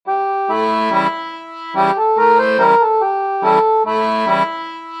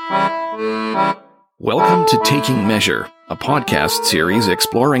Welcome to Taking Measure, a podcast series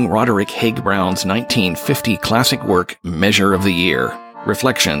exploring Roderick Haig Brown's 1950 classic work, Measure of the Year,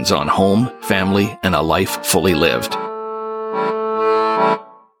 reflections on home, family, and a life fully lived.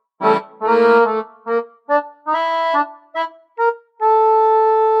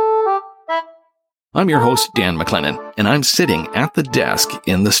 I'm your host, Dan McLennan, and I'm sitting at the desk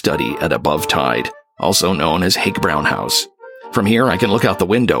in the study at Above Tide, also known as Haig Brown House. From here, I can look out the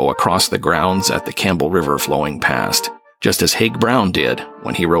window across the grounds at the Campbell River flowing past, just as Haig Brown did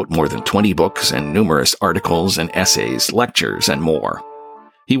when he wrote more than 20 books and numerous articles and essays, lectures, and more.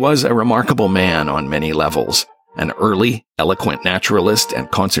 He was a remarkable man on many levels, an early, eloquent naturalist and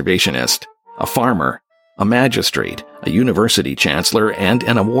conservationist, a farmer, a magistrate, a university chancellor, and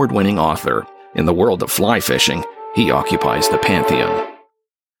an award-winning author. In the world of fly fishing, he occupies the pantheon.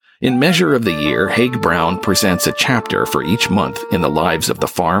 In Measure of the Year, Haig Brown presents a chapter for each month in the lives of the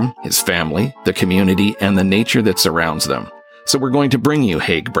farm, his family, the community, and the nature that surrounds them. So we're going to bring you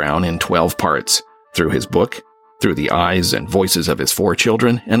Haig Brown in 12 parts, through his book, through the eyes and voices of his 4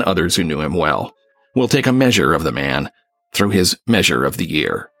 children and others who knew him well. We'll take a measure of the man through his Measure of the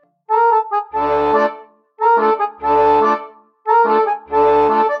Year.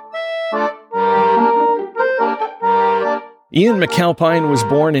 Ian McAlpine was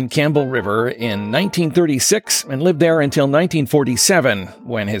born in Campbell River in 1936 and lived there until 1947,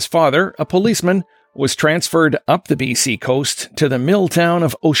 when his father, a policeman, was transferred up the BC coast to the mill town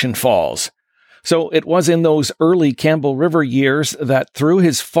of Ocean Falls. So it was in those early Campbell River years that through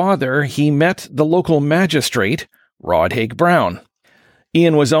his father he met the local magistrate, Rod Haig Brown.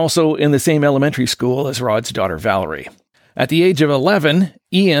 Ian was also in the same elementary school as Rod's daughter Valerie. At the age of 11,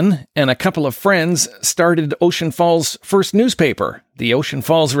 Ian and a couple of friends started Ocean Falls' first newspaper, the Ocean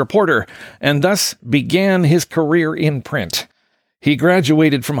Falls Reporter, and thus began his career in print. He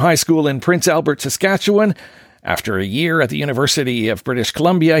graduated from high school in Prince Albert, Saskatchewan. After a year at the University of British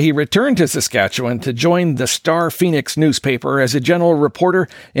Columbia, he returned to Saskatchewan to join the Star Phoenix newspaper as a general reporter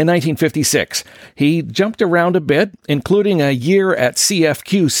in 1956. He jumped around a bit, including a year at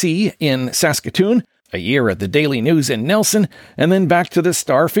CFQC in Saskatoon, a year at the Daily News in Nelson, and then back to the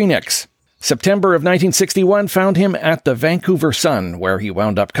Star Phoenix. September of 1961 found him at the Vancouver Sun, where he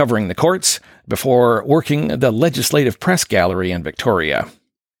wound up covering the courts before working the Legislative Press Gallery in Victoria.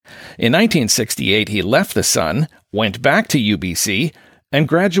 In 1968, he left the Sun, went back to UBC, and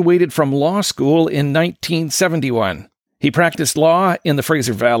graduated from law school in 1971. He practiced law in the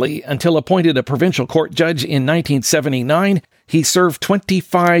Fraser Valley until appointed a provincial court judge in 1979. He served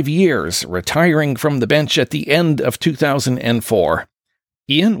 25 years, retiring from the bench at the end of 2004.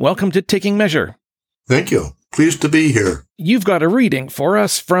 Ian, welcome to Taking Measure. Thank you. Pleased to be here. You've got a reading for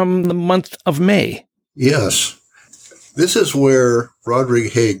us from the month of May. Yes. This is where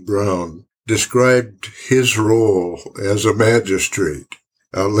Roderick Haig Brown described his role as a magistrate,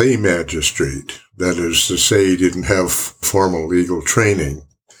 a lay magistrate. That is to say, he didn't have formal legal training.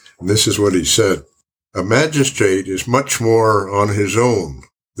 And this is what he said. A magistrate is much more on his own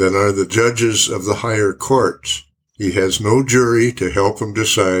than are the judges of the higher courts. He has no jury to help him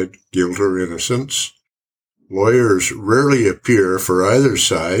decide guilt or innocence. Lawyers rarely appear for either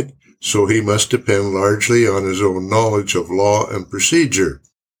side, so he must depend largely on his own knowledge of law and procedure,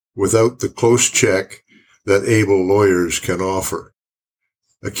 without the close check that able lawyers can offer.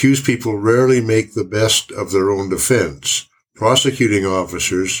 Accused people rarely make the best of their own defense. Prosecuting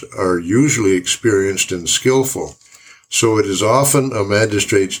officers are usually experienced and skillful, so it is often a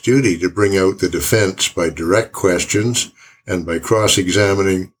magistrate's duty to bring out the defense by direct questions and by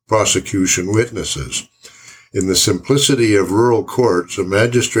cross-examining prosecution witnesses. In the simplicity of rural courts, a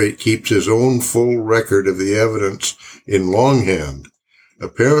magistrate keeps his own full record of the evidence in longhand.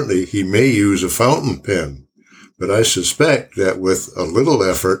 Apparently, he may use a fountain pen, but I suspect that with a little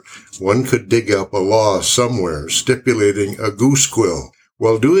effort, one could dig up a law somewhere stipulating a goose quill.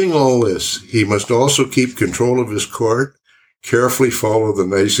 While doing all this, he must also keep control of his court, carefully follow the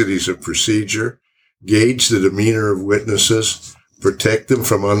niceties of procedure, gauge the demeanor of witnesses, protect them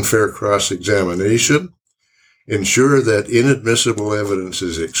from unfair cross-examination, ensure that inadmissible evidence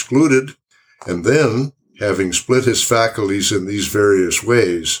is excluded, and then, having split his faculties in these various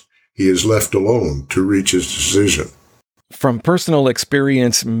ways, he is left alone to reach his decision. From personal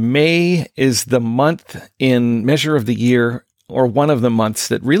experience, May is the month in Measure of the Year, or one of the months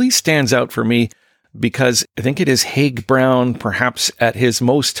that really stands out for me because I think it is Haig Brown perhaps at his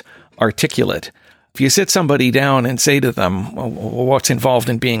most articulate. If you sit somebody down and say to them, well, what's involved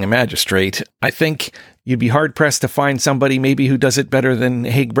in being a magistrate, I think You'd be hard-pressed to find somebody maybe who does it better than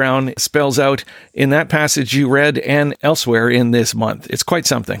Haig Brown spells out in that passage you read and elsewhere in this month. It's quite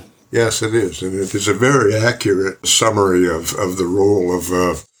something. Yes, it is. And it is a very accurate summary of the role of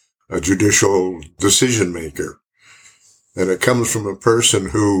a judicial decision maker. And it comes from a person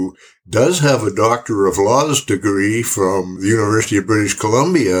who does have a Doctor of Laws degree from the University of British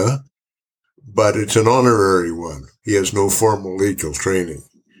Columbia, but it's an honorary one. He has no formal legal training.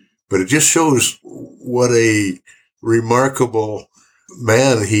 But it just shows what a remarkable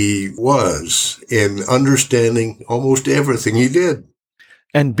man he was in understanding almost everything he did.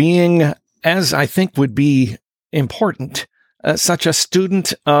 And being, as I think would be important, such a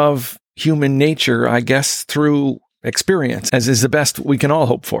student of human nature, I guess, through experience, as is the best we can all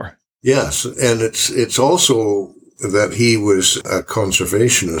hope for. Yes, and it's also that he was a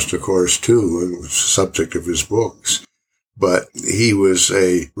conservationist, of course, too, and was the subject of his books. But he was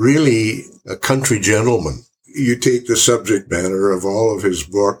really a country gentleman. You take the subject matter of all of his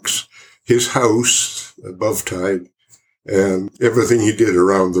books, his house above tide, and everything he did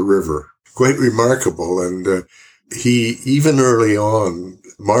around the river. Quite remarkable. And he, even early on,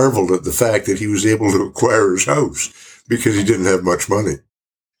 marveled at the fact that he was able to acquire his house because he didn't have much money.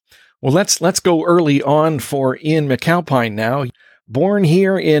 Well, let's go early on for Ian McAlpine now. Born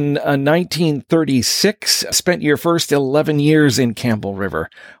here in 1936, spent your first 11 years in Campbell River.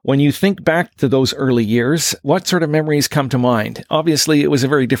 When you think back to those early years, what sort of memories come to mind? Obviously, it was a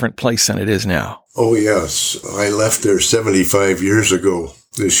very different place than it is now. Oh, yes. I left there 75 years ago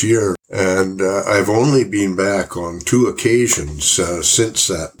this year, and I've only been back on 2 occasions since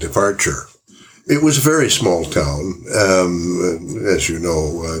that departure. It was a very small town. As you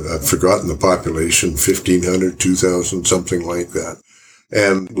know, I've forgotten the population, 1,500, 2,000, something like that.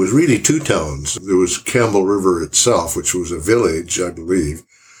 And it was really 2 towns. There was Campbell River itself, which was a village, I believe,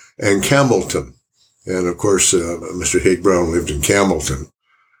 and Campbellton. And of course, Mr. Haig Brown lived in Campbellton.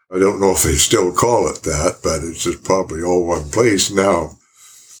 I don't know if they still call it that, but it's just probably all one place now.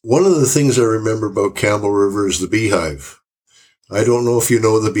 One of the things I remember about Campbell River is the Beehive. I don't know if you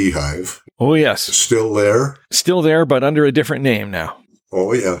know the Beehive. Oh, yes. Still there? Still there, but under a different name now.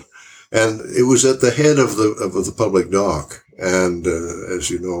 Oh, yeah. And it was at the head of the public dock. And as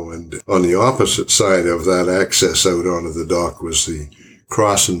you know, and on the opposite side of that access out onto the dock was the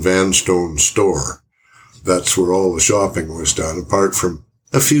Cross and Vanstone store. That's where all the shopping was done, apart from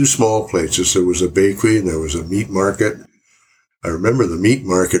a few small places. There was a bakery and there was a meat market. I remember the meat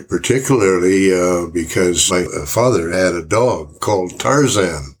market particularly because my father had a dog called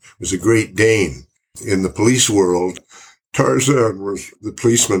Tarzan. It was a Great Dane. In the police world, Tarzan was the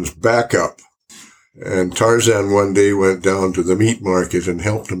policeman's backup. And Tarzan one day went down to the meat market and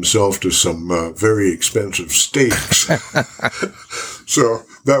helped himself to some very expensive steaks. So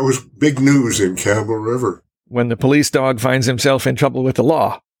that was big news in Campbell River. When the police dog finds himself in trouble with the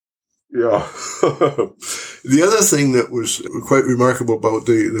law. Yeah. The other thing that was quite remarkable about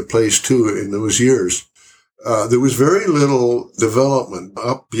the place, too, in those years, there was very little development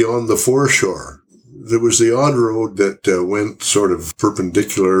up beyond the foreshore. There was the odd road that went sort of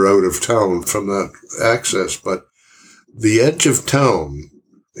perpendicular out of town from that access, but the edge of town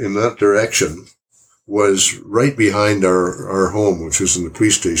in that direction was right behind our home, which was in the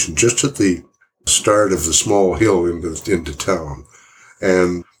police station, just at the start of the small hill into town.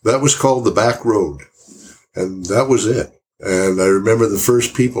 And that was called the back road. And that was it. And I remember the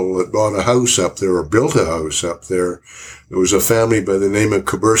first people that bought a house up there or built a house up there. There was a family by the name of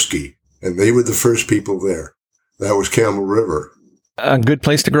Kuberski, and they were the first people there. That was Campbell River. A good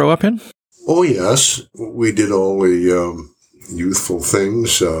place to grow up in? Oh, yes. We did all the youthful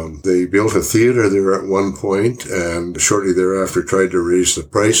things. They built a theater there at one point, and shortly thereafter tried to raise the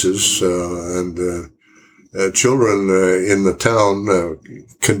prices, and children in the town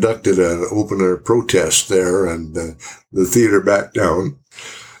conducted an open-air protest there, and the theater backed down.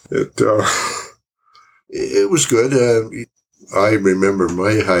 It was good. I remember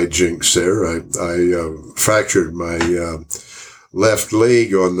my hijinks there. I fractured my left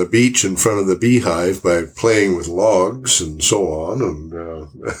leg on the beach in front of the Beehive by playing with logs and so on, and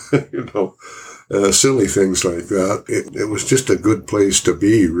silly things like that. It was just a good place to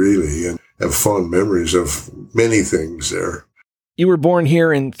be, really, and have fond memories of many things there. You were born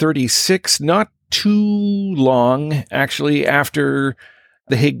here in 36, not too long, actually, after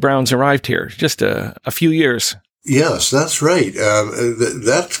the Haig Browns arrived here, just a few years. Yes, that's right.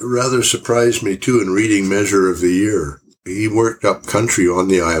 That rather surprised me, too, in reading Measure of the Year. He worked up country on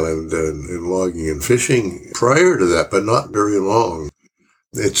the island in logging and fishing prior to that, but not very long.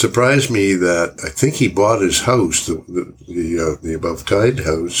 It surprised me that I think he bought his house, the above tide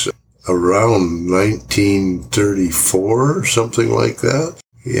house, around 1934, something like that.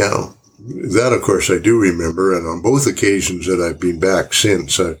 Yeah. That, of course, I do remember, and on both occasions that I've been back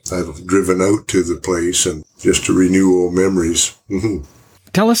since, I've driven out to the place and just to renew old memories.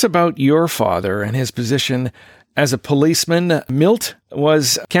 Tell us about your father and his position as a policeman. Milt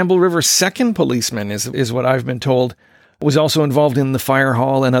was Campbell River's second policeman, is what I've been told. Was also involved in the fire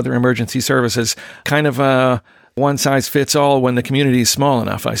hall and other emergency services. Kind of a one-size-fits-all when the community is small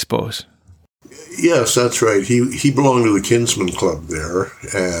enough, I suppose. Yes, that's right. He belonged to the Kinsman Club there,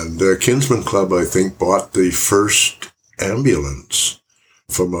 and the Kinsman Club, I think, bought the first ambulance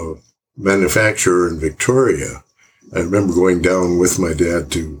from a manufacturer in Victoria. I remember going down with my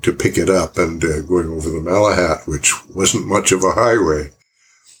dad to pick it up and going over the Malahat, which wasn't much of a highway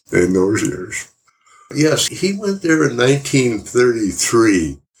in those years. Yes, he went there in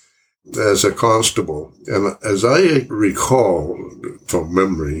 1933 as a constable. And as I recall from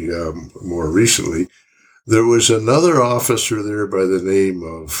memory more recently, there was another officer there by the name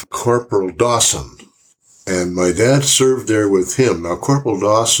of Corporal Dawson. And my dad served there with him. Now, Corporal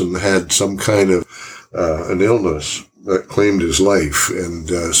Dawson had some kind of an illness that claimed his life.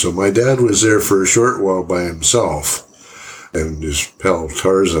 And so my dad was there for a short while by himself and his pal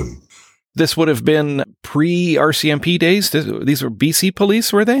Tarzan. This would have been pre-RCMP days? These were BC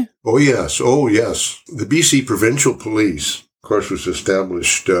police, were they? Oh, yes. The BC Provincial Police, of course, was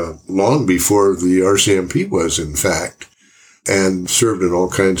established long before the RCMP was, in fact, and served in all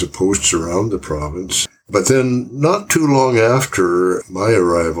kinds of posts around the province. But then, not too long after my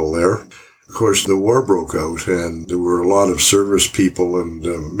arrival there, of course, the war broke out, and there were a lot of service people and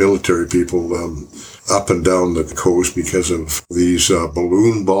military people up and down the coast because of these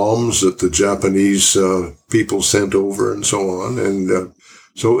balloon bombs that the Japanese people sent over and so on. And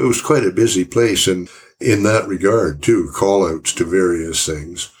so it was quite a busy place, and in that regard, too, call-outs to various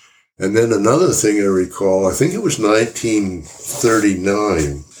things. And then another thing I recall, I think it was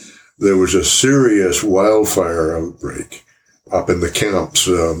 1939, there was a serious wildfire outbreak up in the camps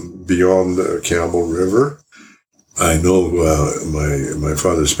beyond the Campbell River. I know my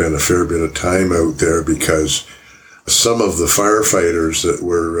father spent a fair bit of time out there because some of the firefighters that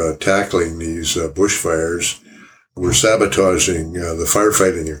were tackling these bushfires were sabotaging the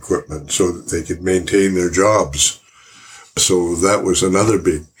firefighting equipment so that they could maintain their jobs. So that was another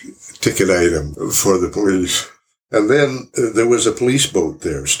big ticket item for the police. And then there was a police boat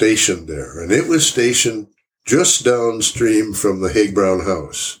there, stationed there, and it was stationed just downstream from the Haig Brown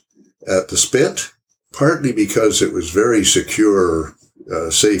house at the Spit, partly because it was very secure,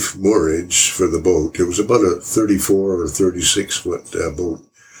 safe moorage for the boat. It was about a 34 or 36 foot boat,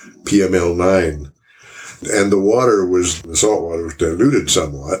 PML 9. And the salt water was diluted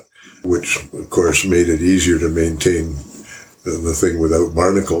somewhat, which of course made it easier to maintain the thing without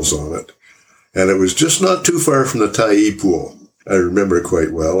barnacles on it. And it was just not too far from the Tyee Pool. I remember it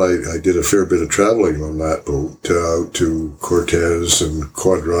quite well. I did a fair bit of traveling on that boat out to Cortez and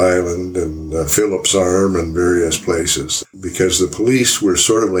Quadra Island and Phillips Arm and various places, because the police were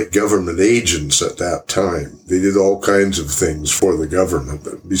sort of like government agents at that time. They did all kinds of things for the government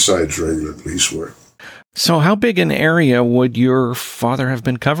besides regular police work. So how big an area would your father have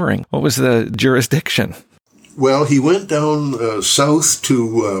been covering? What was the jurisdiction? Well, he went down south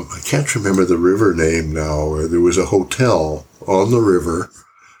to, I can't remember the river name now. There was a hotel on the river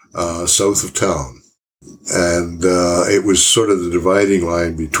south of town. And it was sort of the dividing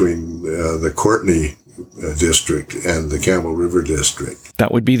line between the Courtenay district and the Campbell River district.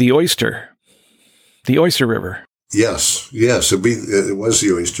 That would be the Oyster River. Yes, it was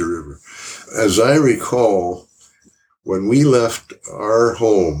the Oyster River. As I recall, when we left our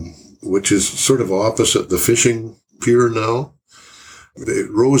home, which is sort of opposite the fishing pier now,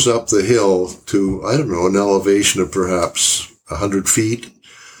 it rose up the hill to, I don't know, an elevation of perhaps 100 feet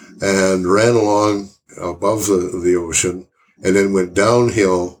and ran along above the ocean and then went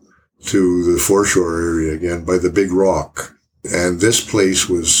downhill to the foreshore area again by the Big Rock. And this place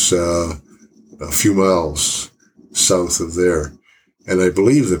was a few miles south of there. And I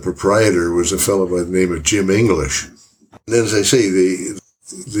believe the proprietor was a fellow by the name of Jim English. And as I say, the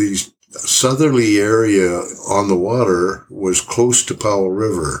southerly area on the water was close to Powell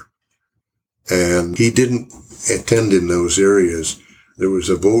River, and he didn't attend in those areas. There was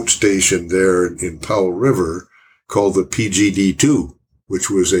a boat station there in Powell River called the PGD-2, which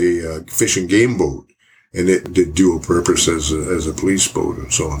was a fish and game boat, and it did dual purpose as a police boat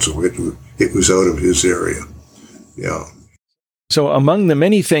and so on. So it was out of his area. Yeah. So among the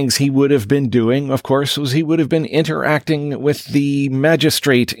many things he would have been doing, of course, was he would have been interacting with the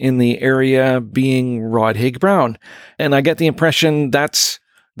magistrate in the area, being Rod Haig Brown. And I get the impression that's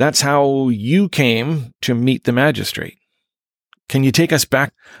that's how you came to meet the magistrate. Can you take us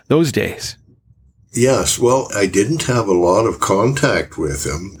back those days? Yes. Well, I didn't have a lot of contact with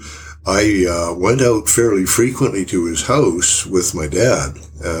him. I went out fairly frequently to his house with my dad.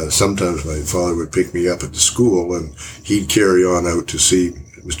 Sometimes my father would pick me up at the school, and he'd carry on out to see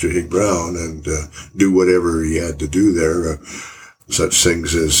Mr. Haig Brown and do whatever he had to do there. Such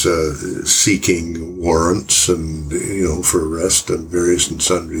things as seeking warrants and, for arrest and various and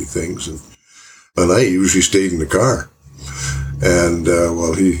sundry things. And I usually stayed in the car. And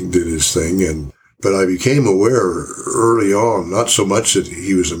while he did his thing, but I became aware early on, not so much that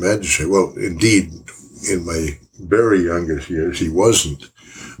he was a magistrate. Well, indeed, in my very youngest years, he wasn't.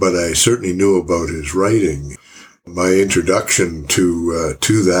 But I certainly knew about his writing. My introduction to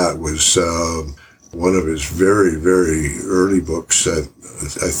that was one of his very, very early books,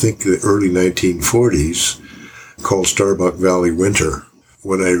 I think the early 1940s, called Starbuck Valley Winter.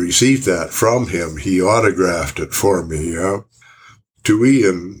 When I received that from him, he autographed it for me. To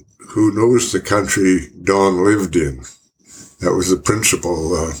Ian, who knows the country Don lived in. That was the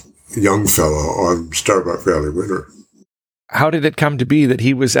principal young fellow on Starbuck Valley Winter. How did it come to be that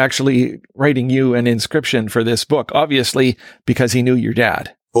he was actually writing you an inscription for this book? Obviously, because he knew your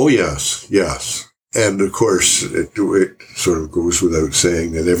dad. Oh, yes. And of course, it sort of goes without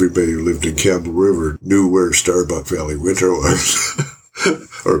saying that everybody who lived in Campbell River knew where Starbuck Valley Winter was,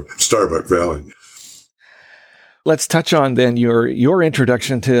 or Starbuck Valley. Let's touch on then your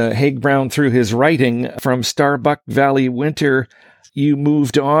introduction to Haig Brown through his writing. From Starbuck Valley Winter, you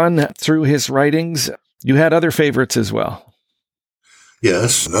moved on through his writings. You had other favorites as well.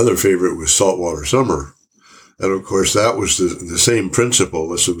 Yes, another favorite was Saltwater Summer. And of course, that was the same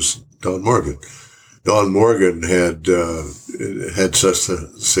principle as it was Don Morgan. Don Morgan had such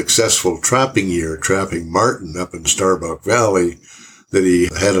a successful trapping year, trapping marten up in Starbuck Valley, that he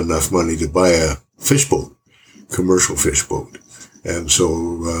had enough money to buy a fishboat. Commercial fish boat. And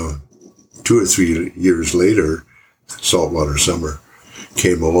so 2 or 3 years later, Saltwater Summer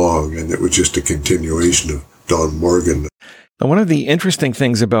came along, and it was just a continuation of Don Morgan. Now, one of the interesting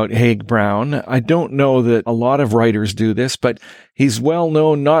things about Haig Brown, I don't know that a lot of writers do this, but he's well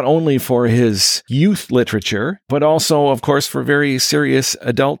known not only for his youth literature, but also, of course, for very serious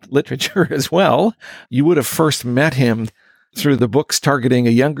adult literature as well. You would have first met him through the books targeting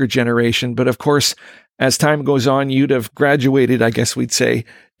a younger generation, but of course, as time goes on, you'd have graduated, I guess we'd say,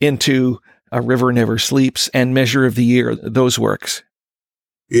 into A River Never Sleeps and Measure of the Year, those works.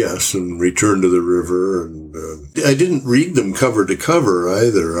 Yes, and Return to the River. And I didn't read them cover to cover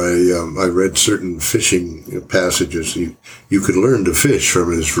either. I read certain fishing passages. You could learn to fish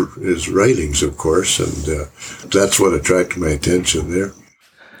from his writings, of course, and that's what attracted my attention there.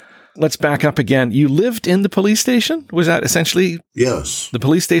 Let's back up again. You lived in the police station? Was that essentially? Yes. The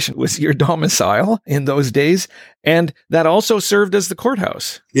police station was your domicile in those days, and that also served as the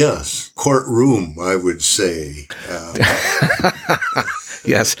courthouse. Yes. Courtroom, I would say.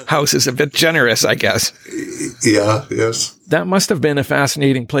 Yes. House is a bit generous, I guess. Yeah. Yes. That must have been a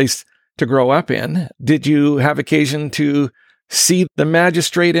fascinating place to grow up in. Did you have occasion to see the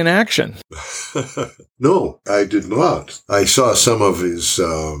magistrate in action? No, I did not. I saw some of his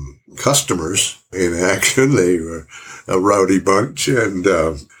customers in action. They were a rowdy bunch, and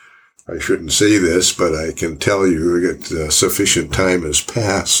I shouldn't say this, but I can tell you that sufficient time has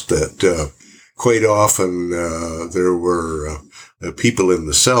passed that quite often there were people in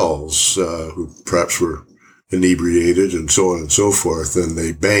the cells who perhaps were inebriated and so on and so forth, and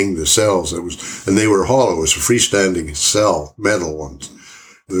they banged the cells. And they were hollow. It was a freestanding cell, metal ones.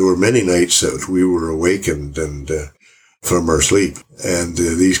 There were many nights that we were awakened and from our sleep, and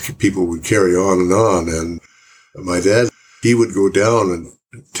these people would carry on, and my dad, he would go down and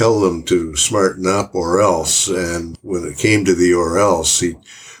tell them to smarten up or else, and when it came to the or else, he'd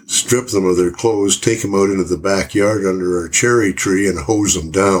strip them of their clothes, take them out into the backyard under our cherry tree, and hose them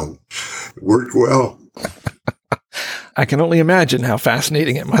down. It worked well. I can only imagine how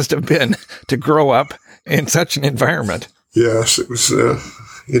fascinating it must have been to grow up in such an environment. Yes, it was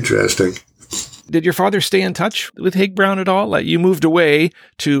interesting. Did your father stay in touch with Haig Brown at all? Like, you moved away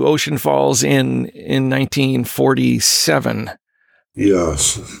to Ocean Falls in 1947.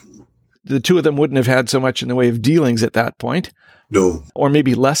 Yes. The two of them wouldn't have had so much in the way of dealings at that point. No. Or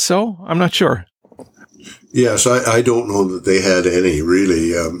maybe less so? I'm not sure. Yes, I don't know that they had any,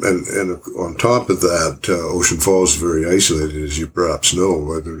 really. And on top of that, Ocean Falls is very isolated, as you perhaps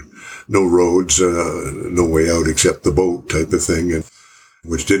know. There are no roads, no way out except the boat type of thing, and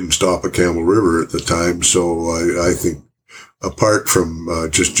which didn't stop at Campbell River at the time. So I think, apart from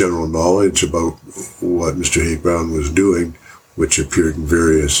just general knowledge about what Mr. Haig Brown was doing, which appeared in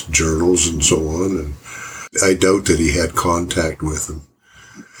various journals and so on, and I doubt that he had contact with them.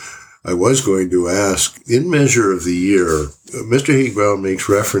 I was going to ask, in Measure of the Year, Mr. Haig Brown makes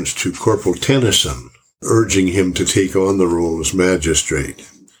reference to Corporal Tennyson, urging him to take on the role as magistrate.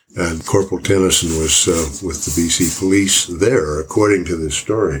 And Corporal Tennyson was with the BC Police there, according to this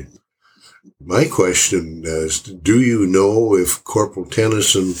story. My question is, do you know if Corporal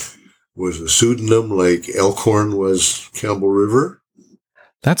Tennyson was a pseudonym like Elkhorn was Campbell River?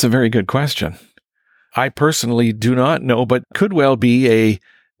 That's a very good question. I personally do not know, but could well be a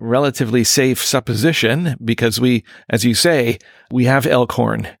relatively safe supposition because we, as you say, we have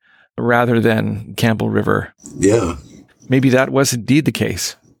Elkhorn rather than Campbell River. Yeah. Maybe that was indeed the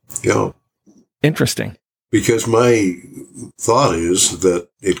case. Yeah. Interesting. Because my thought is that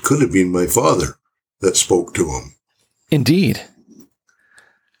it could have been my father that spoke to him. Indeed.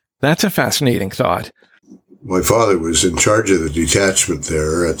 That's a fascinating thought. My father was in charge of the detachment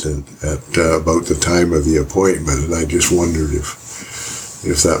there at about the time of the appointment, and I just wondered if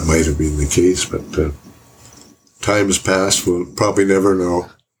that might have been the case. But time has passed. We'll probably never know.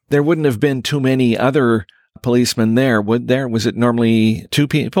 There wouldn't have been too many other policemen there, would there? Was it normally 2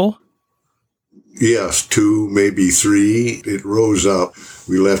 people? Yes, 2, maybe 3. It rose up.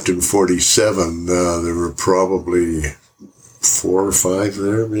 We left in 47. There were probably 4 or 5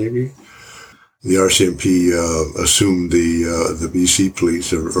 there, maybe. The RCMP assumed the BC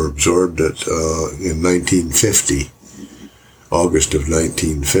Police or absorbed it in 1950, August of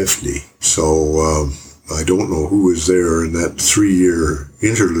 1950. So I don't know who was there in that 3-year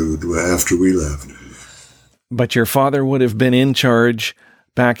interlude after we left. But your father would have been in charge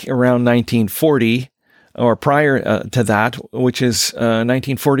back around 1940 or prior to that, which is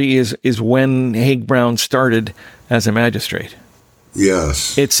 1940 is when Haig Brown started as a magistrate.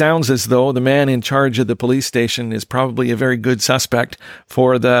 Yes. It sounds as though the man in charge of the police station is probably a very good suspect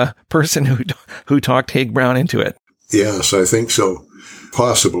for the person who talked Haig Brown into it. Yes, I think so.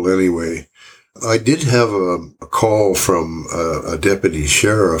 Possible anyway. I did have a call from a deputy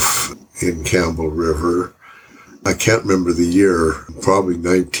sheriff in Campbell River. I can't remember the year, probably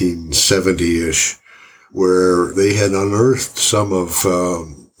 1970-ish, where they had unearthed some of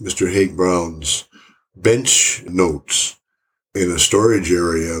Mr. Haig Brown's bench notes in a storage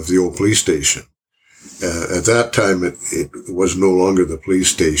area of the old police station. At that time, it was no longer the police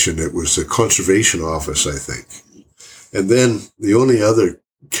station. It was the conservation office, I think. And then the only other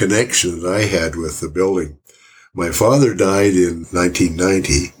connection that I had with the building, my father died in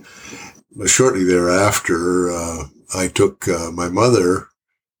 1990. Shortly thereafter, I took my mother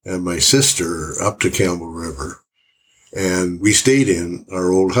and my sister up to Campbell River, and we stayed in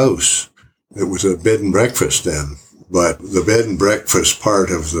our old house. It was a bed and breakfast then. But the bed and breakfast part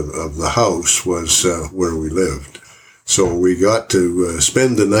of the house was where we lived. So we got to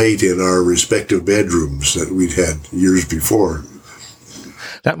spend the night in our respective bedrooms that we'd had years before.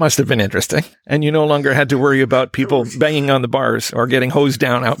 That must have been interesting. And you no longer had to worry about people banging on the bars or getting hosed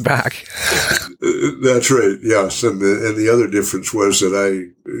down out back. That's right, yes. And the other difference was that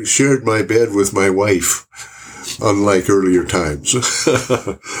I shared my bed with my wife, unlike earlier times.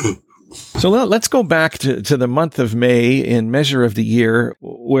 So let's go back to the month of May in Measure of the Year,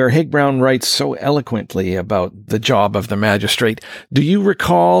 where Haig Brown writes so eloquently about the job of the magistrate. Do you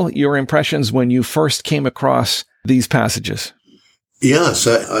recall your impressions when you first came across these passages? Yes,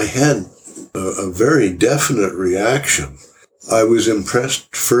 I had a very definite reaction. I was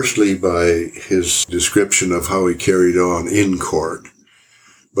impressed firstly by his description of how he carried on in court,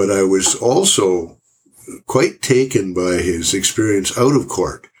 but I was also quite taken by his experience out of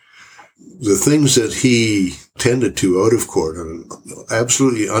court. The things that he tended to out of court on an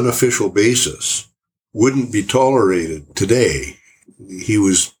absolutely unofficial basis wouldn't be tolerated today. He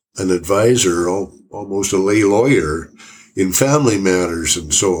was an advisor, almost a lay lawyer in family matters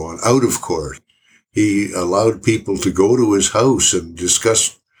and so on, out of court. He allowed people to go to his house and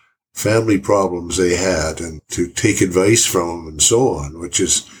discuss family problems they had and to take advice from him and so on, which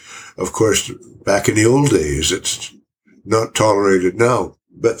is, of course, back in the old days. It's not tolerated now.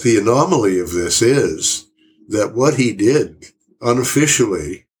 But the anomaly of this is that what he did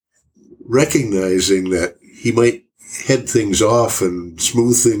unofficially, recognizing that he might head things off and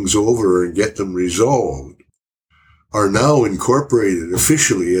smooth things over and get them resolved, are now incorporated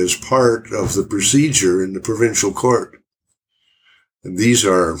officially as part of the procedure in the provincial court. And these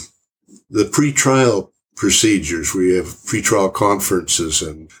are the pre-trial procedures. We have pre-trial conferences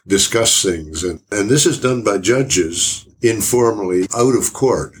and discuss things. And this is done by judges informally out of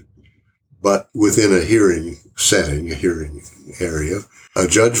court. but within a hearing setting, a hearing area. A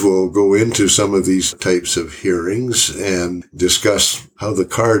judge will go into some of these types of hearings and discuss how the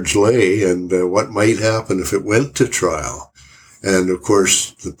cards lay and what might happen if it went to trial. And of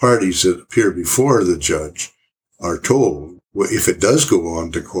course, the parties that appear before the judge are told, if it does go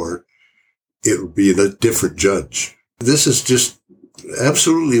on to court, it will be a different judge. This is just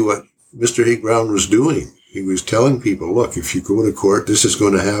absolutely what Mr. Haig Brown was doing. He was telling people, look, if you go to court, this is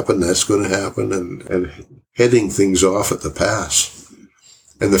going to happen, that's going to happen, and heading things off at the pass.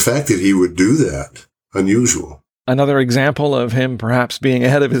 And the fact that he would do that, unusual. Another example of him perhaps being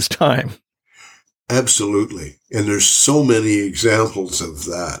ahead of his time. Absolutely. And there's so many examples of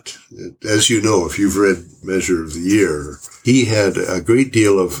that. As you know, if you've read Measure of the Year, he had a great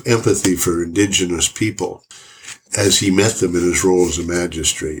deal of empathy for Indigenous people as he met them in his role as a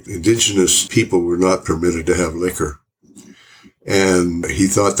magistrate. Indigenous people were not permitted to have liquor. And he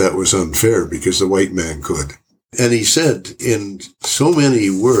thought that was unfair because the white man could. And he said in so many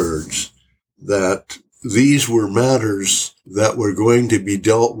words that these were matters that were going to be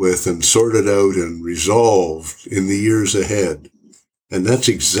dealt with and sorted out and resolved in the years ahead. And that's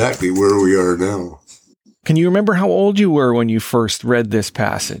exactly where we are now. Can you remember how old you were when you first read this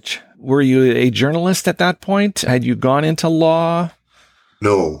passage? Were you a journalist at that point? Had you gone into law?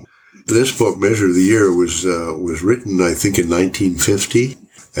 No. This book, Measure of the Year, was written, I think, in 1950.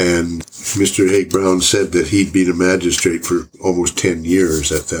 And Mr. Haig Brown said that he'd been a magistrate for almost 10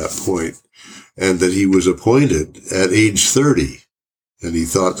 years at that point, and that he was appointed at age 30. And he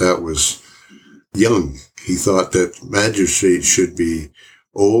thought that was young. He thought that magistrates should be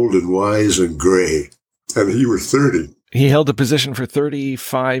old and wise and gray. And he was 30. He held the position for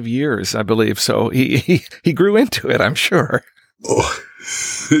 35 years, I believe. So he grew into it, I'm sure. Oh,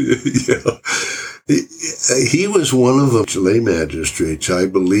 yeah. He was one of the lay magistrates, I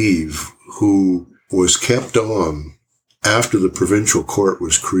believe, who was kept on after the provincial court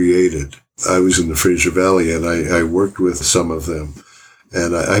was created. I was in the Fraser Valley, and I worked with some of them.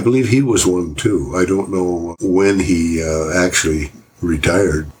 And I believe he was one, too. I don't know when he actually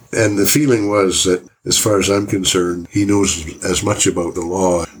retired. And the feeling was that, as far as I'm concerned, he knows as much about the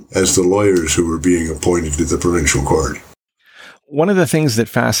law as the lawyers who were being appointed to the provincial court. One of the things that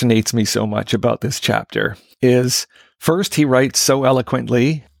fascinates me so much about this chapter is, first, he writes so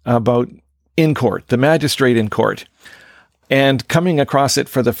eloquently about in court, the magistrate in court. And coming across it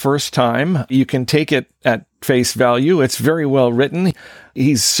for the first time, you can take it at face value. It's very well written.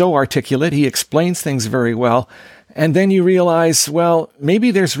 He's so articulate. He explains things very well. And then you realize, well,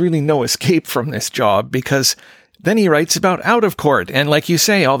 maybe there's really no escape from this job, because then he writes about out of court. And like you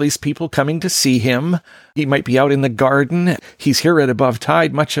say, all these people coming to see him. He might be out in the garden. He's here at Above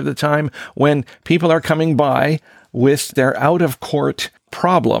Tide much of the time when people are coming by with their out of court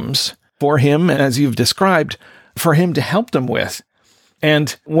problems for him, as you've described, for him to help them with.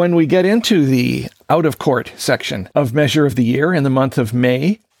 And when we get into the out of court section of Measure of the Year in the month of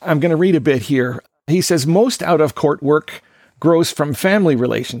May, I'm going to read a bit here. He says, most out of court work grows from family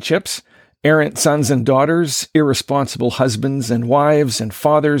relationships, errant sons and daughters, irresponsible husbands and wives and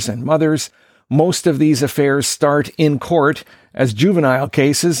fathers and mothers. Most of these affairs start in court as juvenile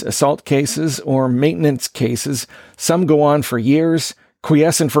cases, assault cases, or maintenance cases. Some go on for years,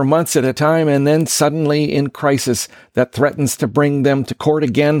 quiescent for months at a time, and then suddenly in crisis that threatens to bring them to court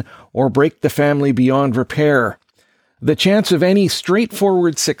again or break the family beyond repair. The chance of any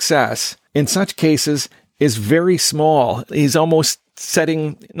straightforward success in such cases is very small. He's almost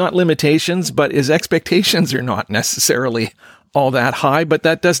setting not limitations, but his expectations are not necessarily all that high, but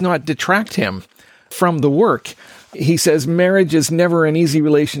that does not detract him from the work. He says marriage is never an easy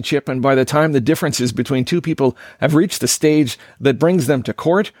relationship, and by the time the differences between two people have reached the stage that brings them to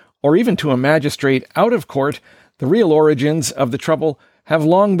court, or even to a magistrate out of court, the real origins of the trouble have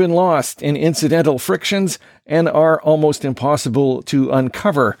long been lost in incidental frictions and are almost impossible to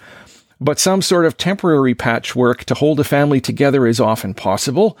uncover. But some sort of temporary patchwork to hold a family together is often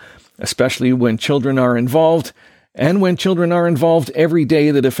possible, especially when children are involved. And when children are involved, every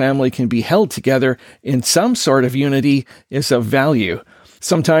day that a family can be held together in some sort of unity is of value.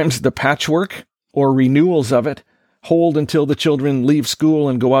 Sometimes the patchwork, or renewals of it, hold until the children leave school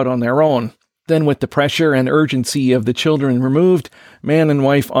and go out on their own. Then with the pressure and urgency of the children removed, man and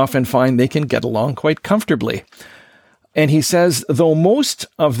wife often find they can get along quite comfortably. And he says, though most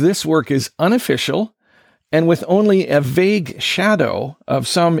of this work is unofficial, and with only a vague shadow of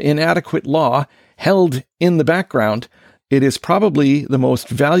some inadequate law held in the background, it is probably the most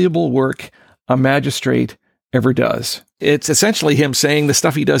valuable work a magistrate ever does. It's essentially him saying the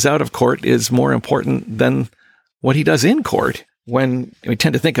stuff he does out of court is more important than what he does in court. when we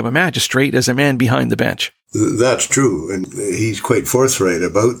tend to think of a magistrate as a man behind the bench. That's true, and he's quite forthright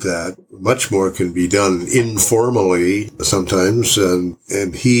about that. Much more can be done informally sometimes, and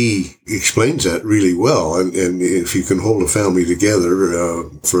he explains that really well. And if you can hold a family together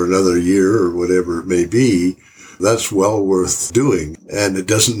for another year or whatever it may be, that's well worth doing. And it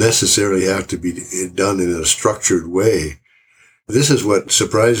doesn't necessarily have to be done in a structured way. This is what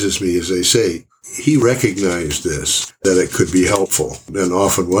surprises me, as I say. He recognized this, that it could be helpful, and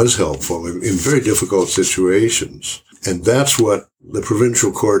often was helpful in very difficult situations. And that's what the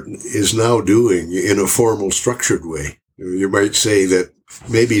provincial court is now doing in a formal, structured way. You might say that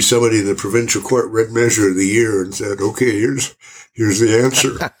maybe somebody in the provincial court read Measure of the Year and said, okay, here's the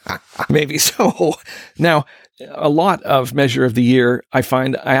answer. Maybe so. Now, a lot of Measure of the Year, I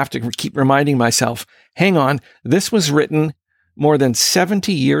find I have to keep reminding myself, hang on, this was written more than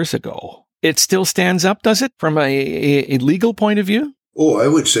 70 years ago. It still stands up, does it, from a legal point of view? Oh, I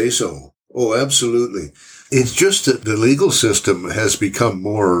would say so. Oh, absolutely. It's just that the legal system has become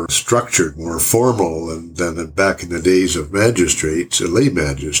more structured, more formal than back in the days of magistrates, lay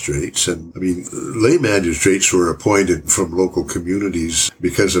magistrates. And I mean, lay magistrates were appointed from local communities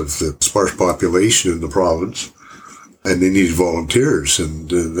because of the sparse population in the province. And they needed volunteers, and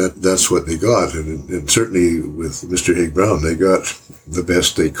that's what they got. And certainly with Mr. Haig Brown, they got the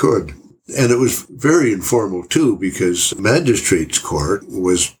best they could. And it was very informal, too, because magistrates' court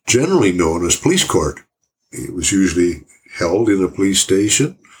was generally known as police court. It was usually held in a police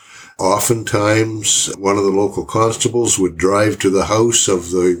station. Oftentimes, one of the local constables would drive to the house of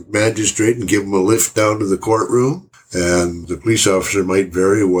the magistrate and give him a lift down to the courtroom. And the police officer might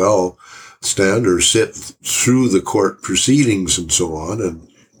very well stand or sit through the court proceedings and so on, and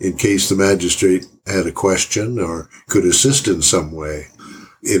in case the magistrate had a question or could assist in some way.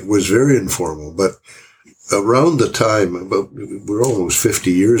 It was very informal, but around the time, we're almost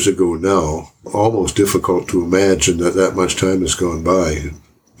 50 years ago now, almost difficult to imagine that much time has gone by,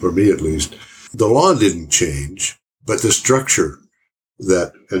 for me at least. The law didn't change, but the structure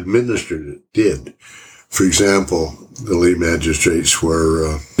that administered it did. For example, the lay magistrates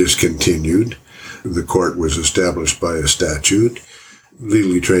were discontinued. The court was established by a statute.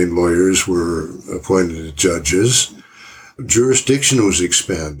 Legally trained lawyers were appointed as judges. Jurisdiction was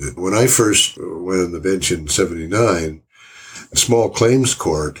expanded. When I first went on the bench in 79, a small claims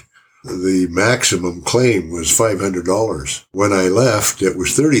court, the maximum claim was $500. When I left, it was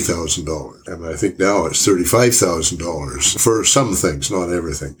 $30,000. And I think now it's $35,000 for some things, not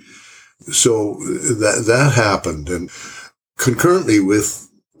everything. So that happened. And concurrently with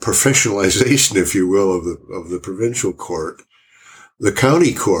professionalization, if you will, of the provincial court, the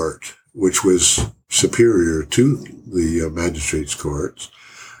county court, which was superior to the magistrates' courts,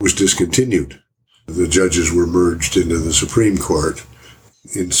 was discontinued. The judges were merged into the Supreme Court.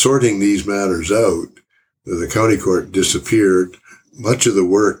 In sorting these matters out, the county court disappeared. Much of the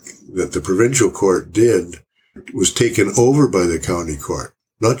work that the provincial court did was taken over by the county court.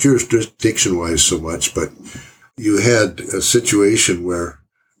 Not jurisdiction-wise so much, but you had a situation where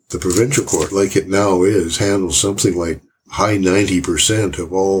the provincial court, like it now is, handles something like high 90%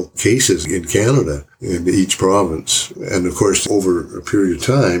 of all cases in Canada in each province. And of course, over a period of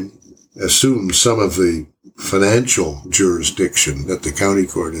time, assumed some of the financial jurisdiction that the county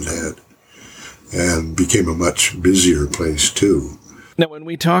court had and became a much busier place too. Now, when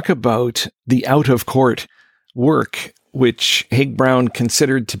we talk about the out-of-court work, which Haig Brown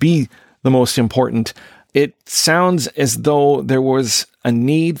considered to be the most important, it sounds as though there was a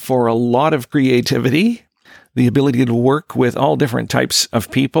need for a lot of creativity, the ability to work with all different types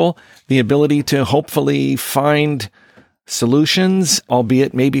of people, the ability to hopefully find solutions,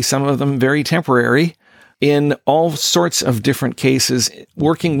 albeit maybe some of them very temporary, in all sorts of different cases,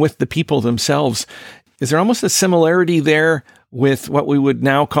 working with the people themselves. Is there almost a similarity there with what we would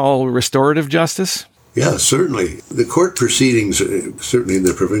now call restorative justice? Yeah, certainly. The court proceedings, certainly in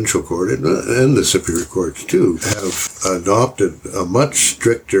the provincial court and the superior courts too, have adopted a much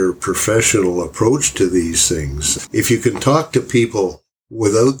stricter professional approach to these things. If you can talk to people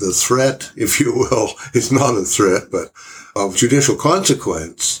without the threat, if you will, it's not a threat, but of judicial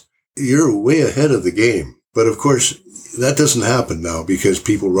consequence, you're way ahead of the game. But of course, that doesn't happen now because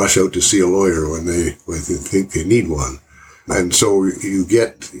people rush out to see a lawyer when they think they need one. And so you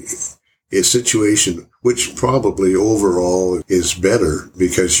get a situation which probably overall is better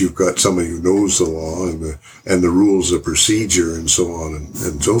because you've got somebody who knows the law and the rules of procedure and so on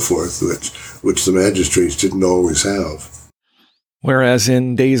and so forth, which the magistrates didn't always have. Whereas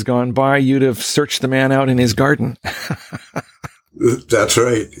in days gone by, you'd have searched the man out in his garden. That's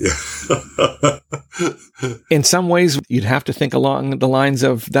right. In some ways, you'd have to think along the lines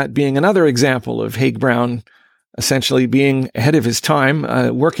of that being another example of Haig Brown essentially being ahead of his time,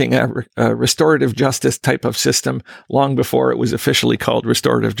 working a restorative justice type of system long before it was officially called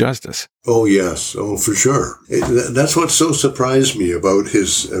restorative justice. Oh, yes. Oh, for sure. That's what so surprised me about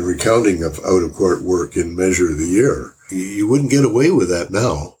his recounting of out-of-court work in Measure of the Year. You wouldn't get away with that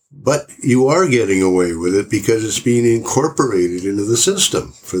now. But you are getting away with it because it's being incorporated into the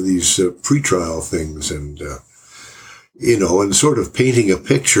system for these pretrial things and, and sort of painting a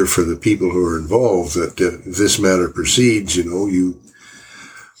picture for the people who are involved that if this matter proceeds,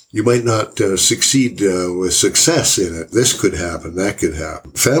 you might not succeed with success in it. This could happen, that could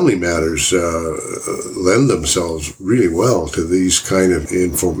happen. Family matters lend themselves really well to these kind of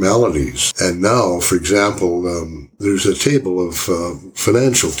informalities. And now, for example, there's a table of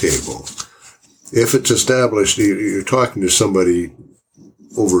financial table. If it's established, you're talking to somebody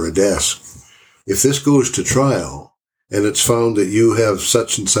over a desk. If this goes to trial and it's found that you have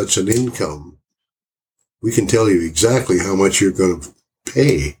such and such an income, we can tell you exactly how much you're going to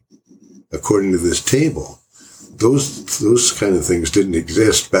pay according to this table. Those kind of things didn't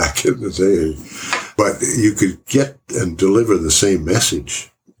exist back in the day, but you could get and deliver the same message,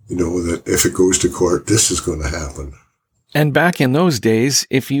 that if it goes to court, this is going to happen. And back in those days,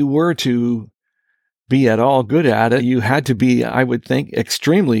 if you were to be at all good at it, you had to be, I would think,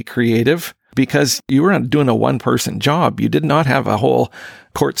 extremely creative because you were doing a one-person job. You did not have a whole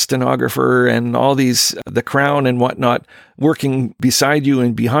court stenographer and all these, the Crown and whatnot, working beside you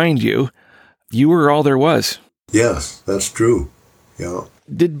and behind you. You were all there was. Yes, that's true. Yeah.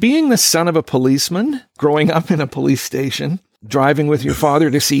 Did being the son of a policeman, growing up in a police station, driving with your father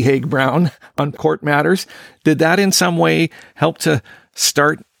to see Haig Brown on court matters, did that in some way help to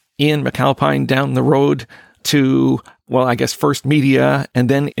start Ian McAlpine down the road to, well, I guess first media and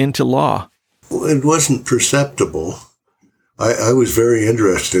then into law? Well, it wasn't perceptible. I was very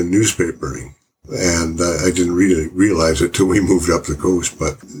interested in newspapering. And I didn't really realize it till we moved up the coast.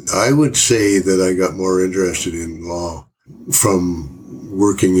 But I would say that I got more interested in law from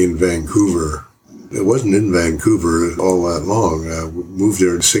working in Vancouver. It wasn't in Vancouver all that long. I moved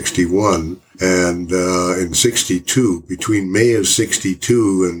there in 61. And in 62, between May of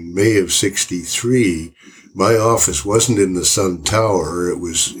 62 and May of 63, my office wasn't in the Sun Tower. It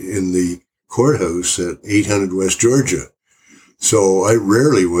was in the courthouse at 800 West Georgia. So I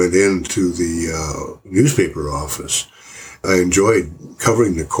rarely went into the newspaper office. I enjoyed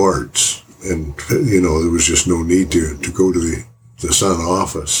covering the courts, and, there was just no need to go to the Sun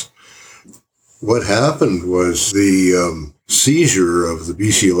office. What happened was the seizure of the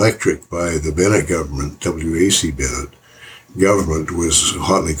BC Electric by the Bennett government, WAC Bennett government, was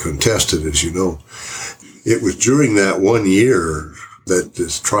hotly contested, as you know. It was during that 1 year that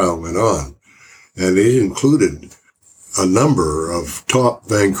this trial went on, and it included a number of top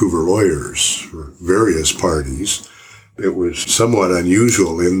Vancouver lawyers for various parties. It was somewhat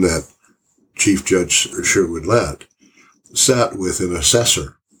unusual in that Chief Judge Sherwood Lett sat with an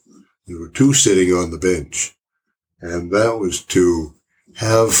assessor. There were two sitting on the bench, and that was to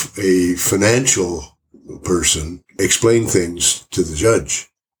have a financial person explain things to the judge.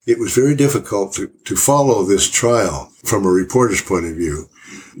 It was very difficult to follow this trial from a reporter's point of view.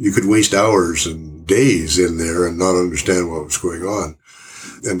 You could waste hours and days in there and not understand what was going on.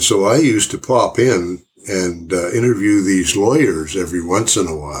 And so I used to pop in and interview these lawyers every once in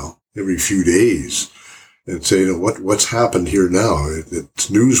a while, every few days, and say, what's happened here now? It's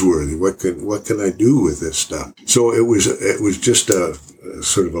newsworthy. What can I do with this stuff? So it was just a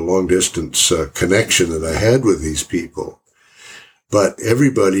sort of a long distance connection that I had with these people. But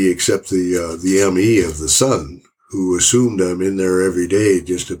everybody except the ME of the Sun, who assumed I'm in there every day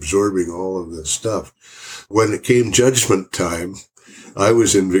just absorbing all of this stuff. When it came judgment time, I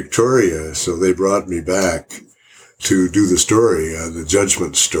was in Victoria, so they brought me back to do the story, the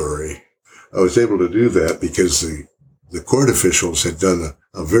judgment story. I was able to do that because the court officials had done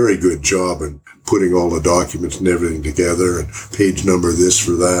a very good job in putting all the documents and everything together and page number this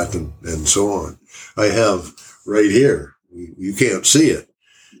for that and so on. I have right here, you can't see it,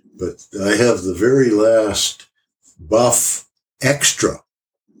 but I have the very last Buff Extra.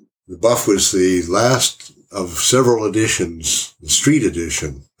 The Buff was the last of several editions, the street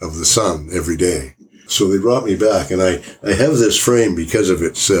edition of the Sun every day. So they brought me back, and I have this frame because of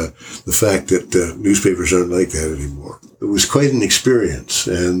its the fact that newspapers aren't like that anymore. It was quite an experience,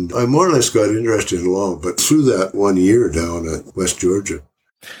 and I more or less got interested in law, but through that 1 year down at West Georgia.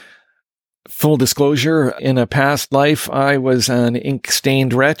 Full disclosure, in a past life, I was an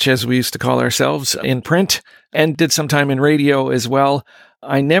ink-stained wretch, as we used to call ourselves, in print, and did some time in radio as well.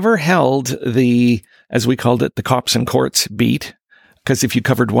 I never held the, as we called it, the cops and courts beat, because if you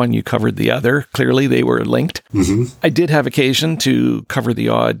covered one, you covered the other. Clearly, they were linked. Mm-hmm. I did have occasion to cover the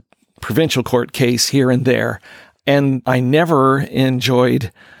odd provincial court case here and there, and I never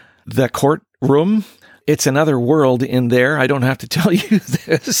enjoyed the courtroom. It's another world in there. I don't have to tell you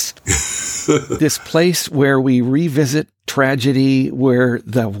this. This place where we revisit tragedy, where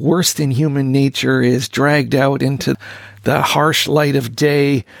the worst in human nature is dragged out into the harsh light of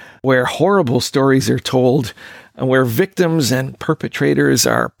day, where horrible stories are told, and where victims and perpetrators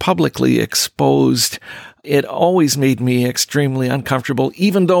are publicly exposed. It always made me extremely uncomfortable,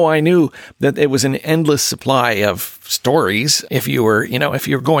 even though I knew that it was an endless supply of stories if you were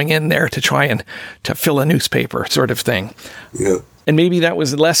going in there to try and to fill a newspaper sort of thing. Yeah. And maybe that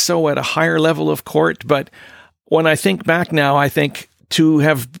was less so at a higher level of court. But when I think back now, I think to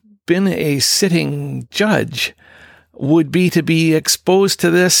have been a sitting judge would be to be exposed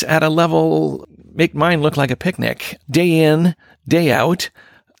to this at a level, make mine look like a picnic, day in, day out.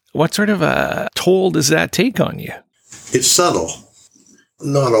 What sort of a toll does that take on you? It's subtle.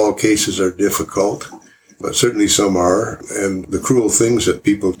 Not all cases are difficult, but certainly some are. And the cruel things that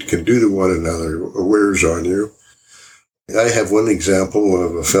people can do to one another wears on you. I have one example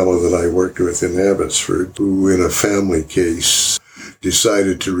of a fellow that I worked with in Abbotsford who, in a family case,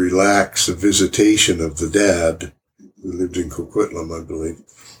 decided to relax the visitation of the dad, who lived in Coquitlam, I believe,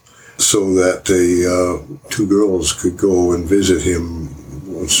 so that the two girls could go and visit him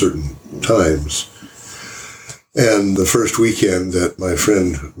at certain times. And the first weekend that my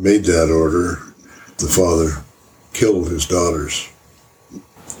friend made that order, the father killed his daughters.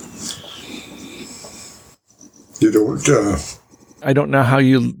 You don't... I don't know how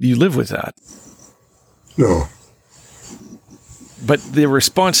you live with that. No. But the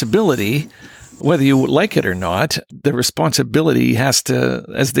responsibility, whether you like it or not, the responsibility has to,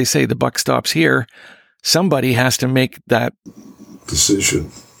 as they say, the buck stops here. Somebody has to make that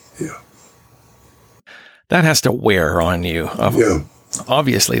decision. Yeah. That has to wear on you. Yeah.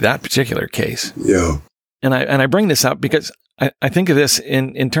 Obviously, that particular case. Yeah. And I bring this up because I think of this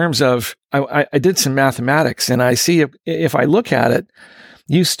in terms of, I did some mathematics, and I see if I look at it,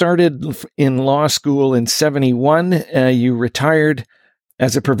 you started in law school in 1971, you retired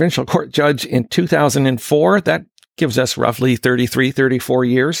as a provincial court judge in 2004. That gives us roughly 33, 34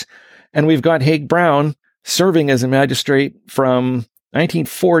 years. And we've got Haig Brown serving as a magistrate from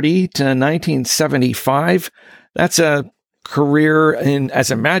 1940 to 1975. That's a career as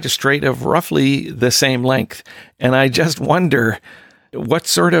a magistrate of roughly the same length. And I just wonder, what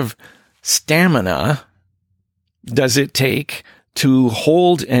sort of stamina does it take to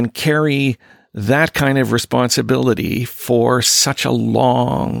hold and carry that kind of responsibility for such a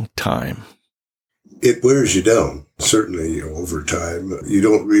long time? It wears you down, certainly, over time. You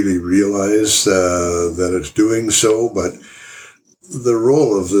don't really realize that it's doing so, but the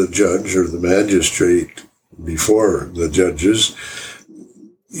role of the judge or the magistrate before the judges,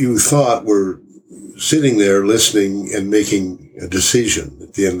 you thought were sitting there listening and making a decision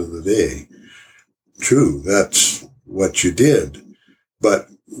at the end of the day. True, that's what you did. But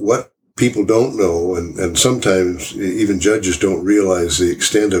what people don't know, and sometimes even judges don't realize the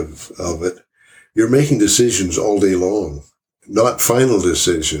extent of it, you're making decisions all day long. Not final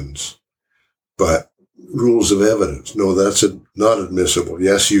decisions, but rules of evidence. No, that's not admissible.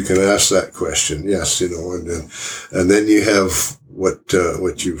 Yes, you can ask that question. Yes, and then you have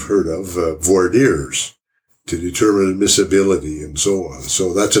what you've heard of, voir dires to determine admissibility and so on.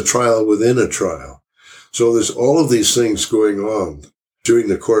 So that's a trial within a trial. So there's all of these things going on during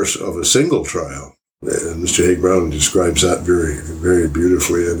the course of a single trial. And Mr. Haig Brown describes that very, very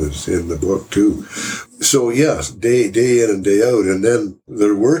beautifully in the book too. So yes, day in and day out. And then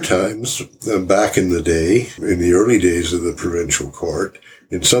there were times back in the day, in the early days of the provincial court,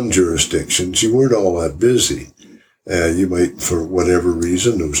 in some jurisdictions, you weren't all that busy. You might, for whatever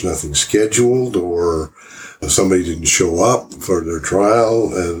reason, there was nothing scheduled, or somebody didn't show up for their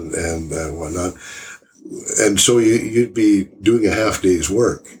trial and whatnot. And so you'd be doing a half day's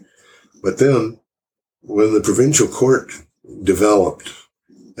work. But then, when the provincial court developed,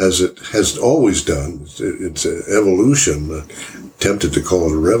 as it has always done, it's an evolution, tempted to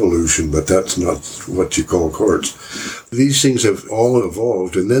call it a revolution, but that's not what you call courts. These things have all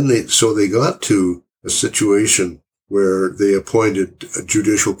evolved, and then they got to a situation where they appointed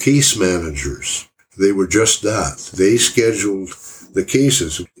judicial case managers. They were just that. They scheduled the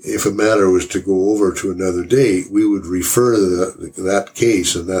cases. If a matter was to go over to another day, we would refer that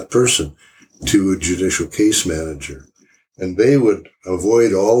case and that person to a judicial case manager. And they would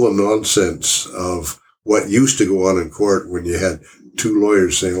avoid all the nonsense of what used to go on in court when you had two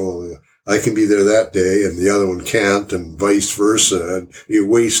lawyers saying, oh, I can be there that day and the other one can't, and vice versa, and you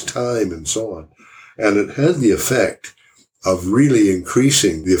waste time and so on. And it had the effect of really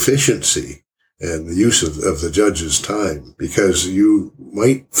increasing the efficiency and the use of the judge's time, because you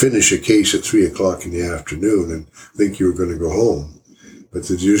might finish a case at 3:00 in the afternoon and think you were going to go home. But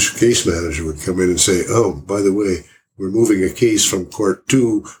the judicial case manager would come in and say, oh, by the way, we're moving a case from court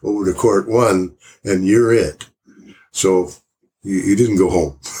 2 over to court 1, and you're it. So you didn't go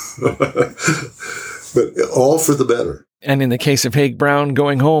home. But all for the better. And in the case of Haig Brown,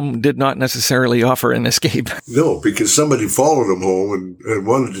 going home did not necessarily offer an escape. No, because somebody followed him home and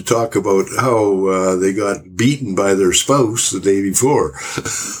wanted to talk about how they got beaten by their spouse the day before.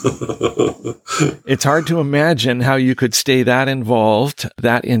 It's hard to imagine how you could stay that involved,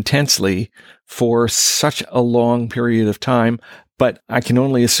 that intensely, for such a long period of time, but I can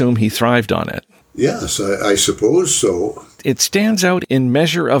only assume he thrived on it. Yes, I suppose so. It stands out in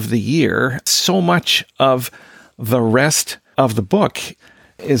Measure of the Year. So much of the rest of the book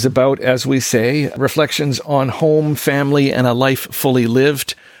is about, as we say, reflections on home, family, and a life fully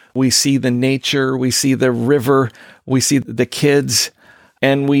lived. We see the nature, we see the river, we see the kids,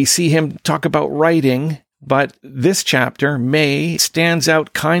 and we see him talk about writing. But this chapter, May, stands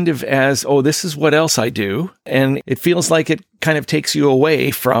out kind of as, oh, this is what else I do. And it feels like it kind of takes you away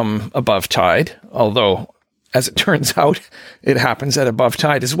from Above Tide, although, as it turns out, it happens at Above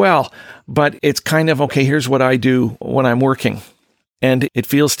Tide as well. But it's kind of, okay, here's what I do when I'm working. And it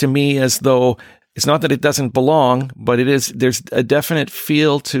feels to me as though it's not that it doesn't belong, but there's a definite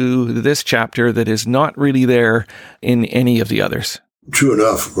feel to this chapter that is not really there in any of the others. True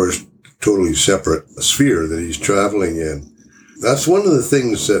enough, of course, totally separate sphere that he's traveling in. That's one of the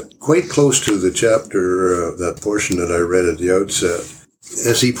things that, quite close to the chapter, that portion that I read at the outset,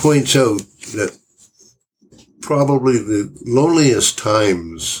 as he points out that probably the loneliest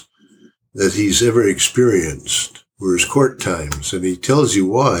times that he's ever experienced were his court times. And he tells you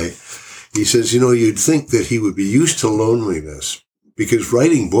why. He says, you'd think that he would be used to loneliness, because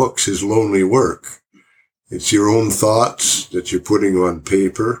writing books is lonely work. It's your own thoughts that you're putting on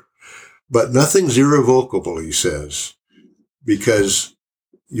paper. But nothing's irrevocable, he says, because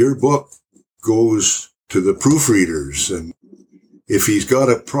your book goes to the proofreaders, and if he's got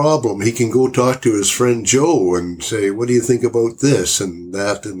a problem, he can go talk to his friend Joe and say, what do you think about this and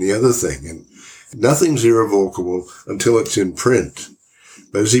that and the other thing? And nothing's irrevocable until it's in print.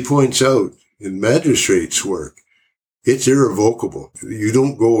 But as he points out, in magistrates' work, it's irrevocable. You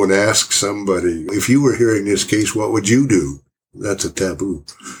don't go and ask somebody, if you were hearing this case, what would you do? That's a taboo.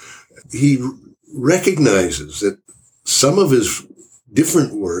 He recognizes that some of his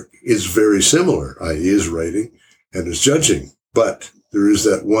different work is very similar, i.e. his writing and his judging, but there is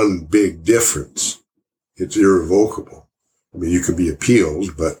that one big difference. It's irrevocable. I mean, you can be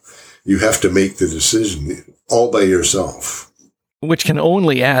appealed, but you have to make the decision all by yourself. Which can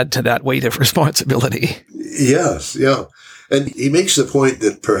only add to that weight of responsibility. Yes, yeah. And he makes the point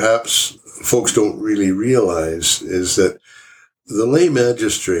that perhaps folks don't really realize is that the lay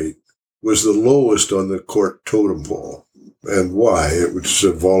magistrate was the lowest on the court totem pole. And why? It was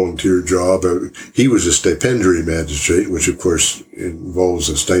a volunteer job. He was a stipendiary magistrate, which of course involves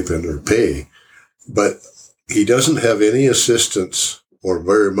a stipend or pay. But he doesn't have any assistance or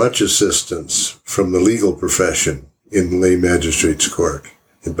very much assistance from the legal profession in the lay magistrate's court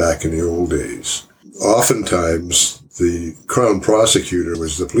back in the old days. Oftentimes, the Crown prosecutor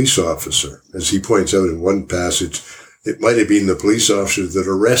was the police officer. As he points out in one passage, it might have been the police officer that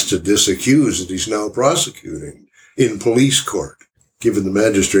arrested this accused that he's now prosecuting in police court, giving the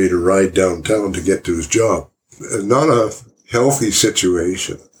magistrate a ride downtown to get to his job. Not a healthy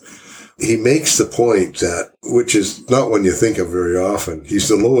situation. He makes the point that, which is not one you think of very often, he's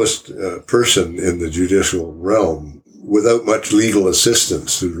the lowest person in the judicial realm without much legal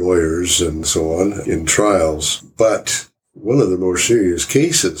assistance through lawyers and so on in trials. But one of the more serious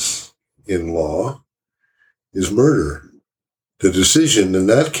cases in law is murder. The decision in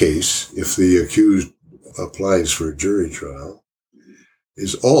that case, if the accused applies for a jury trial,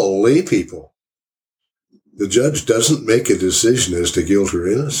 is all lay people. The judge doesn't make a decision as to guilt or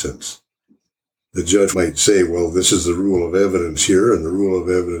innocence. The judge might say, well, this is the rule of evidence here and the rule of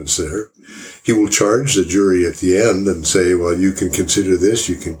evidence there. He will charge the jury at the end and say, well, you can consider this,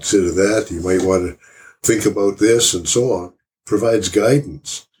 you can consider that, you might want to think about this and so on. Provides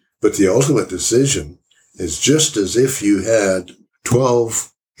guidance. But the ultimate decision is just as if you had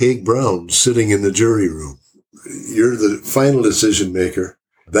 12 Haig Browns sitting in the jury room. You're the final decision maker,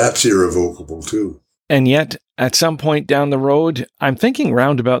 That's irrevocable too. And yet, at some point down the road, I'm thinking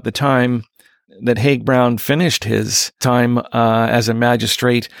round about the time that Haig Brown finished his time as a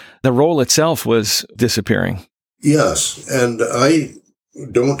magistrate, the role itself was disappearing. Yes, and I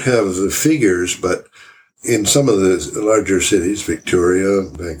don't have the figures, but in some of the larger cities, Victoria,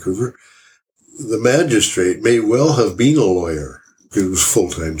 Vancouver, the magistrate may well have been a lawyer. It was a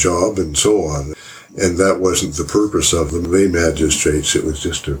full-time job and so on. And that wasn't the purpose of them lay magistrates. It was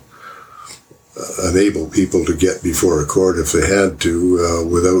just to enable people to get before a court if they had to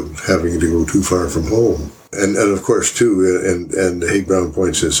without having to go too far from home. And of course, too, and Haig Brown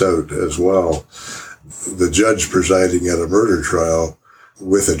points this out as well, the judge presiding at a murder trial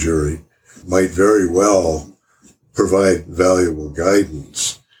with a jury might very well provide valuable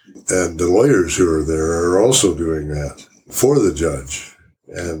guidance. And the lawyers who are there are also doing that for the judge.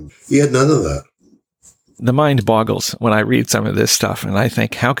 And he had none of that. The mind boggles when I read some of this stuff, and I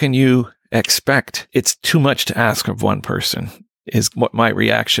think, how can you expect? It's too much to ask of one person, is what my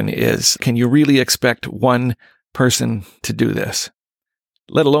reaction is. Can you really expect one person to do this?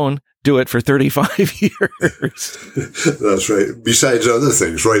 Let alone do it for 35 years. That's right. Besides other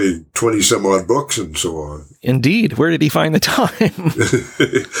things, writing 20-some-odd books and so on. Indeed. Where did he find the time?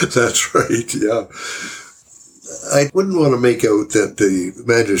 That's right, yeah. I wouldn't want to make out that the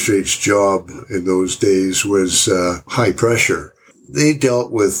magistrate's job in those days was high pressure. They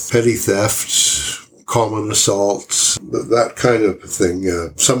dealt with petty thefts, common assaults, that kind of thing,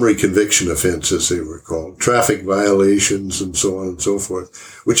 summary conviction offenses, they were called, traffic violations, and so on and so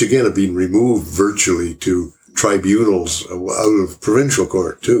forth, which again have been removed virtually to tribunals out of provincial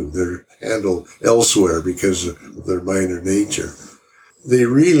court too. They're handled elsewhere because of their minor nature. They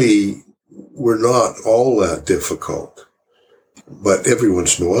really were not all that difficult. But every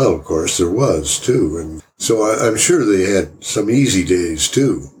once in a while, of course, there was too. And so I'm sure they had some easy days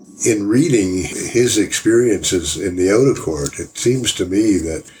too. In reading his experiences in the out of court, it seems to me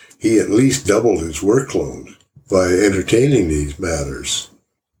that he at least doubled his workload by entertaining these matters.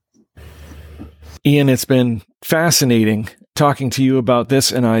 Ian, it's been fascinating talking to you about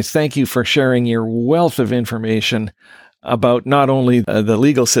this, and I thank you for sharing your wealth of information about not only the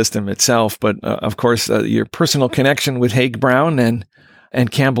legal system itself, but of course, your personal connection with Haig Brown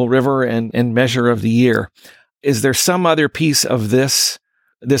and Campbell River and Measure of the Year. Is there some other piece of this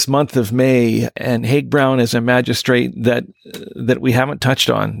month of May and Haig Brown as a magistrate that we haven't touched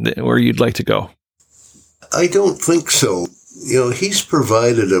on, where you'd like to go? I don't think so. He's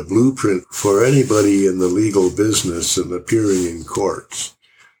provided a blueprint for anybody in the legal business and appearing in courts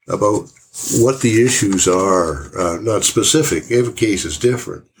about what the issues are, not specific, every case is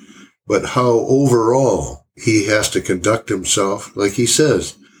different, but how overall he has to conduct himself, like he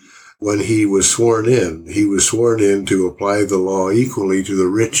says. When he was sworn in to apply the law equally to the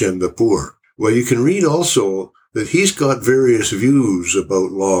rich and the poor. Well, you can read also that he's got various views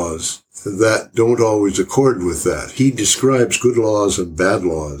about laws that don't always accord with that. He describes good laws and bad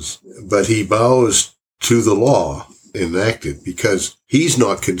laws, but he bows to the law enacted because he's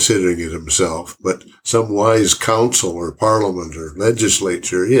not considering it himself, but some wise council or parliament or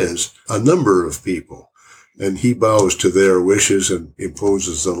legislature is, a number of people. And he bows to their wishes and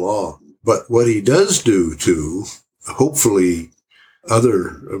imposes the law. But what he does do too, hopefully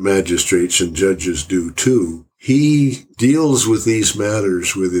other magistrates and judges do too, he deals with these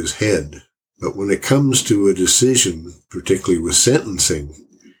matters with his head. But when it comes to a decision, particularly with sentencing,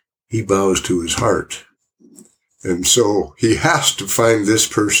 he bows to his heart. And so he has to find this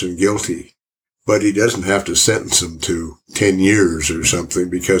person guilty, but he doesn't have to sentence him to 10 years or something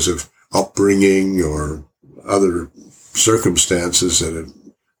because of upbringing or other circumstances that have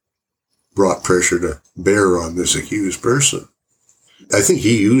brought pressure to bear on this accused person. I think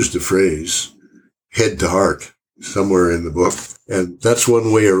he used the phrase head to heart somewhere in the book, and that's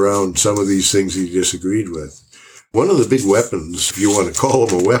one way around some of these things he disagreed with. One of the big weapons, if you want to call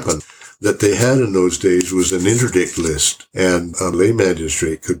them a weapon, that they had in those days was an interdict list, and a lay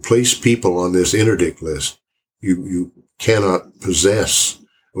magistrate could place people on this interdict list. You cannot possess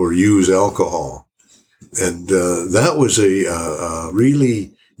or use alcohol. And that was a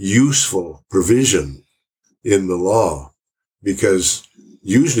really useful provision in the law, because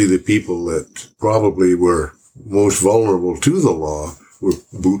usually the people that probably were most vulnerable to the law were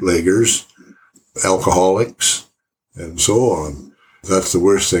bootleggers, alcoholics, and so on. That's the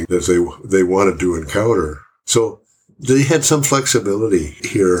worst thing that they wanted to encounter. So they had some flexibility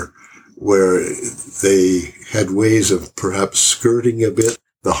here where they had ways of perhaps skirting a bit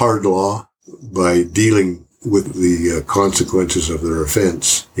the hard law by dealing with the consequences of their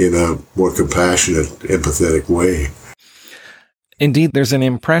offense in a more compassionate, empathetic way. Indeed, there's an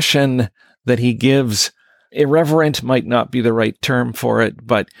impression that he gives. Irreverent might not be the right term for it,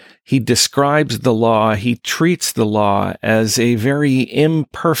 but he describes the law, he treats the law as a very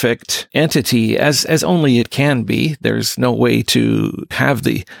imperfect entity, as only it can be. There's no way to have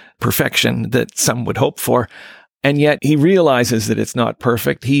the perfection that some would hope for. And yet he realizes that it's not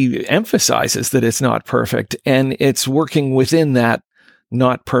perfect. He emphasizes that it's not perfect, and it's working within that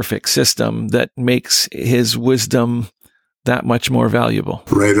not perfect system that makes his wisdom that much more valuable.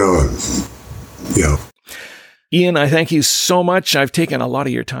 Right on. Yeah. Ian, I thank you so much. I've taken a lot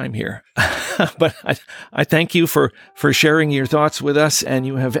of your time here, but I thank you for sharing your thoughts with us, and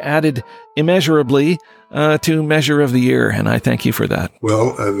you have added immeasurably to Measure of the Year, and I thank you for that.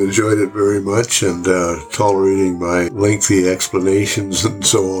 Well, I've enjoyed it very much, and tolerating my lengthy explanations and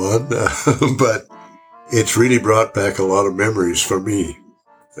so on, but it's really brought back a lot of memories for me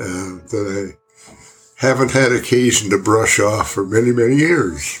that I haven't had occasion to brush off for many, many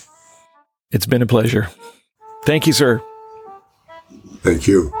years. It's been a pleasure. Thank you, sir. Thank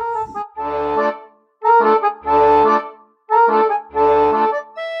you.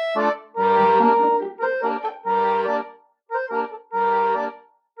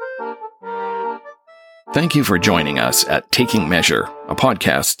 Thank you for joining us at Taking Measure, a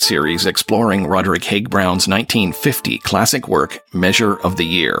podcast series exploring Roderick Haig Brown's 1950 classic work, Measure of the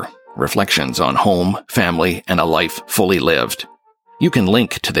Year, Reflections on Home, Family, and a Life Fully Lived. You can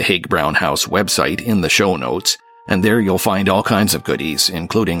link to the Haig Brown House website in the show notes, and there you'll find all kinds of goodies,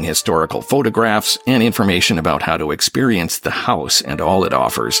 including historical photographs and information about how to experience the house and all it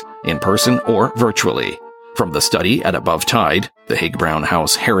offers, in person or virtually. From the study at Above Tide, the Haig Brown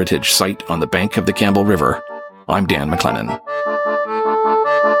House heritage site on the bank of the Campbell River, I'm Dan McLennan.